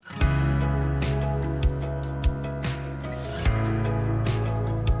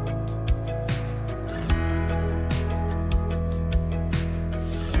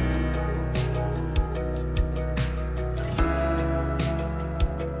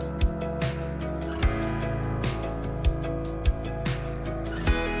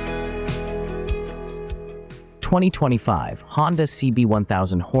2025 Honda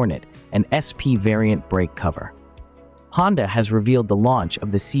CB1000 Hornet and SP variant brake cover. Honda has revealed the launch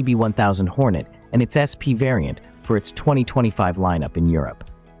of the CB1000 Hornet and its SP variant for its 2025 lineup in Europe.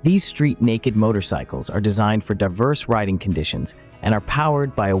 These street-naked motorcycles are designed for diverse riding conditions and are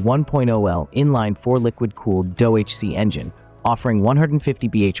powered by a 1.0L inline 4 liquid-cooled DOHC engine, offering 150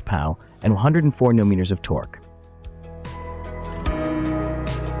 bh-pow and 104 Nm of torque.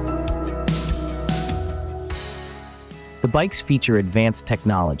 The bikes feature advanced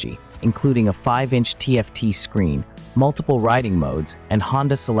technology, including a 5-inch TFT screen, multiple riding modes, and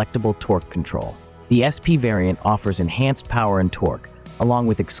Honda Selectable Torque Control. The SP variant offers enhanced power and torque, along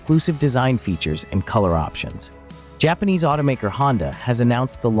with exclusive design features and color options. Japanese automaker Honda has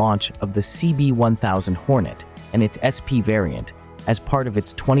announced the launch of the CB1000 Hornet and its SP variant as part of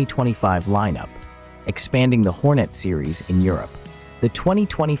its 2025 lineup, expanding the Hornet series in Europe. The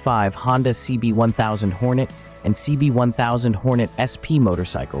 2025 Honda CB1000 Hornet and CB1000 Hornet SP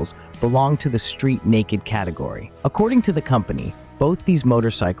motorcycles belong to the street-naked category. According to the company, both these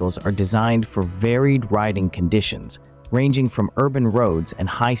motorcycles are designed for varied riding conditions, ranging from urban roads and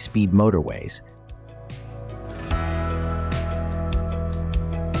high-speed motorways.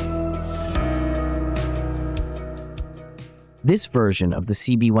 This version of the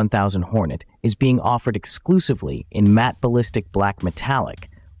CB1000 Hornet is being offered exclusively in matte ballistic black metallic,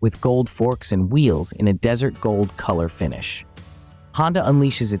 with gold forks and wheels in a desert gold color finish. Honda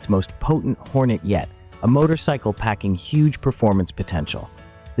unleashes its most potent Hornet yet, a motorcycle packing huge performance potential.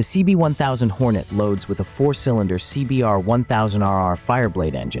 The CB1000 Hornet loads with a 4-cylinder CBR 1000RR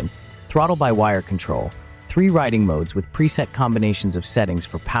Fireblade engine, throttle-by-wire control, 3 riding modes with preset combinations of settings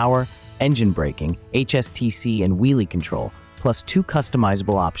for power, engine braking, HSTC, and wheelie control, plus 2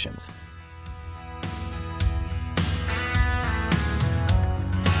 customizable options.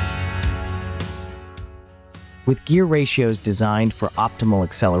 With gear ratios designed for optimal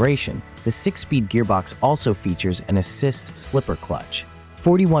acceleration, the 6-speed gearbox also features an assist slipper clutch.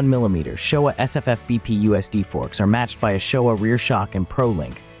 41mm Showa SFF BP USD forks are matched by a Showa rear shock and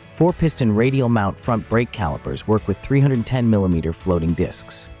ProLink. 4-piston radial mount front brake calipers work with 310mm floating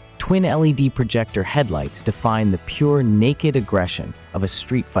discs. Twin LED projector headlights define the pure naked aggression of a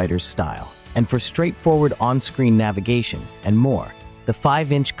street fighter's style. And for straightforward on-screen navigation and more, the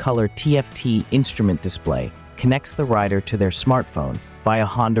 5-inch color TFT instrument display connects the rider to their smartphone via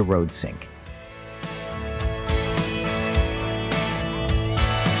Honda Road Sync.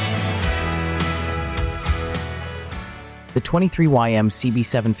 The 23YM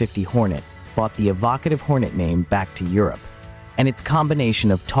CB750 Hornet brought the evocative Hornet name back to Europe, and its combination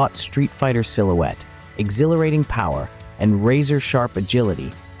of taut street fighter silhouette, exhilarating power, and razor-sharp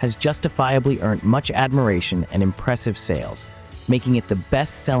agility has justifiably earned much admiration and impressive sales, making it the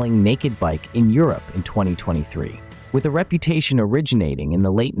best-selling naked bike in Europe in 2023. With a reputation originating in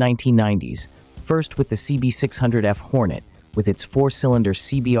the late 1990s, first with the CB600F Hornet with its 4-cylinder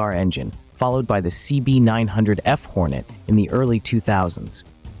CBR engine, followed by the CB900F Hornet in the early 2000s.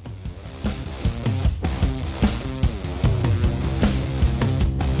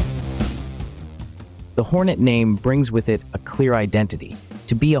 The Hornet name brings with it a clear identity.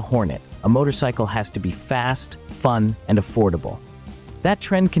 To be a Hornet, a motorcycle has to be fast, fun, and affordable. That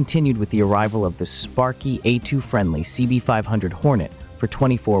trend continued with the arrival of the sparky, A2-friendly CB500 Hornet for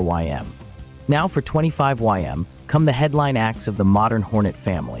 24YM. Now for 25YM come the headline acts of the modern Hornet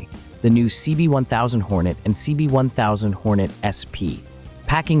family, the new CB1000 Hornet and CB1000 Hornet SP.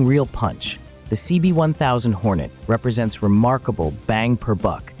 Packing real punch, the CB1000 Hornet represents remarkable bang per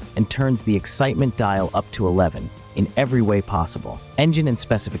buck and turns the excitement dial up to 11 in every way possible. Engine and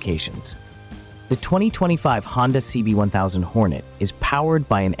specifications. The 2025 Honda CB1000 Hornet is powered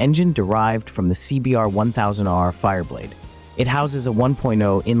by an engine derived from the CBR 1000R Fireblade. It houses a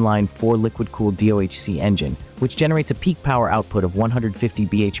 1.0 inline 4 liquid-cooled DOHC engine, which generates a peak power output of 150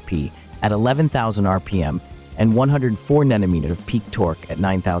 bhp at 11,000 RPM and 104 Nm of peak torque at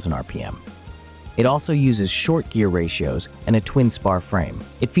 9,000 RPM. It also uses short gear ratios and a twin spar frame.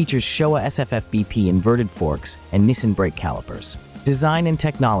 It features Showa SFF BP inverted forks and Nissin brake calipers. Design and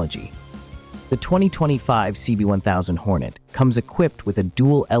technology. The 2025 CB1000 Hornet comes equipped with a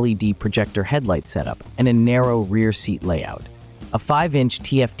dual LED projector headlight setup and a narrow rear seat layout, a 5-inch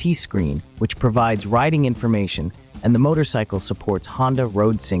TFT screen which provides riding information, and the motorcycle supports Honda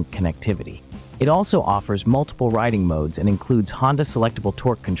Road Sync connectivity. It also offers multiple riding modes and includes Honda Selectable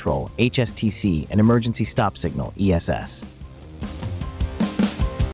Torque Control, HSTC, and Emergency Stop Signal, ESS.